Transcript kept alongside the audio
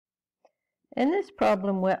In this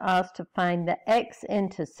problem, we're asked to find the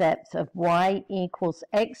x-intercepts of y equals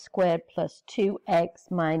x squared plus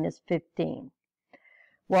 2x minus 15.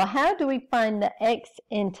 Well, how do we find the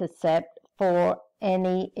x-intercept for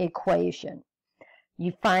any equation?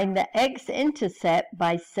 You find the x-intercept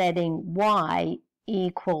by setting y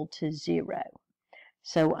equal to 0.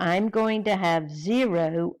 So I'm going to have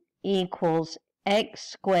 0 equals x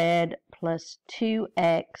squared plus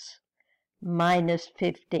 2x minus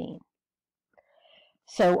 15.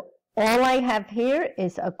 So all I have here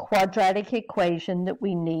is a quadratic equation that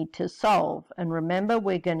we need to solve. And remember,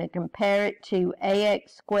 we're going to compare it to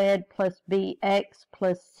ax squared plus bx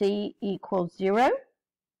plus c equals 0.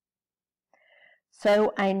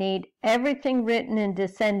 So I need everything written in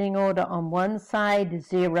descending order on one side,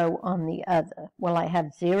 0 on the other. Well, I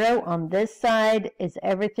have 0 on this side. Is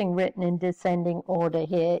everything written in descending order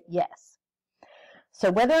here? Yes. So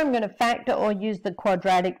whether I'm going to factor or use the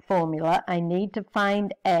quadratic formula, I need to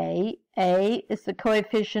find a. A is the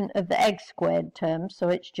coefficient of the x squared term, so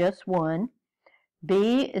it's just 1.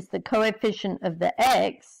 B is the coefficient of the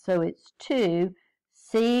x, so it's 2.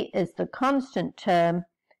 C is the constant term,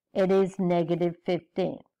 it is negative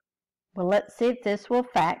 15. Well, let's see if this will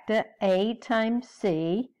factor. A times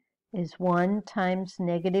C is 1 times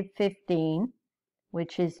negative 15,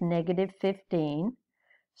 which is negative 15.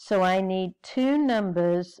 So I need two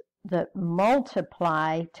numbers that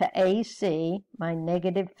multiply to AC, my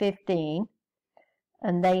negative 15,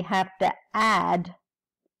 and they have to add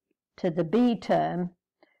to the B term,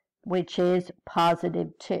 which is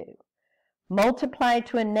positive 2. Multiply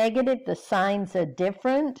to a negative, the signs are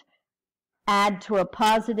different. Add to a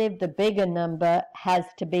positive, the bigger number has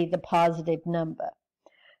to be the positive number.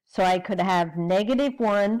 So I could have negative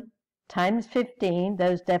 1 times 15,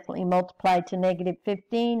 those definitely multiply to negative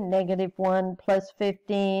 15, negative 1 plus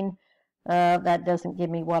 15, that doesn't give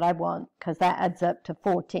me what I want because that adds up to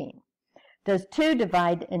 14. Does 2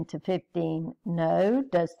 divide into 15? No.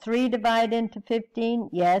 Does 3 divide into 15?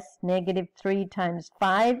 Yes. Negative 3 times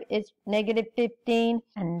 5 is negative 15,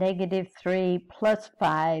 and negative 3 plus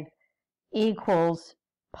 5 equals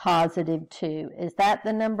positive 2. Is that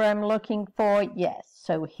the number I'm looking for? Yes.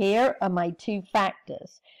 So here are my two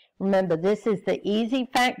factors. Remember, this is the easy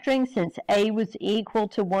factoring since a was equal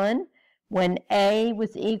to 1. When a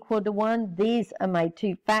was equal to 1, these are my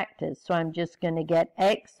two factors. So I'm just going to get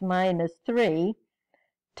x minus 3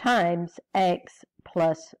 times x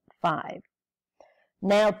plus 5.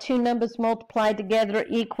 Now, two numbers multiplied together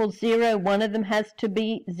equals 0. One of them has to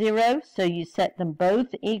be 0, so you set them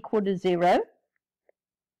both equal to 0.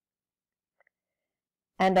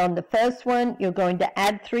 And on the first one, you're going to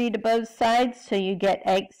add 3 to both sides, so you get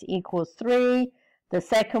x equals 3. The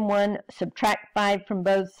second one, subtract 5 from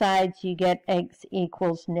both sides, you get x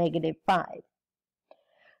equals negative 5.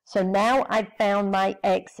 So now I've found my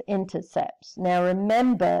x-intercepts. Now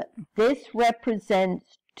remember, this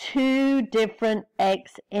represents two different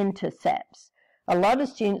x-intercepts. A lot of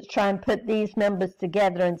students try and put these numbers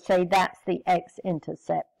together and say that's the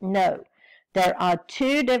x-intercept. No. There are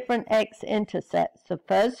two different x-intercepts. The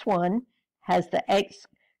first one has the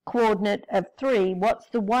x-coordinate of 3. What's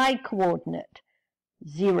the y-coordinate?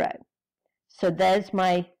 0. So there's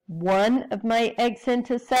my one of my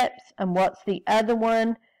x-intercepts. And what's the other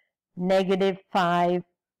one? Negative 5,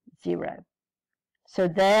 0. So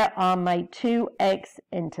there are my two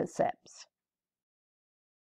x-intercepts.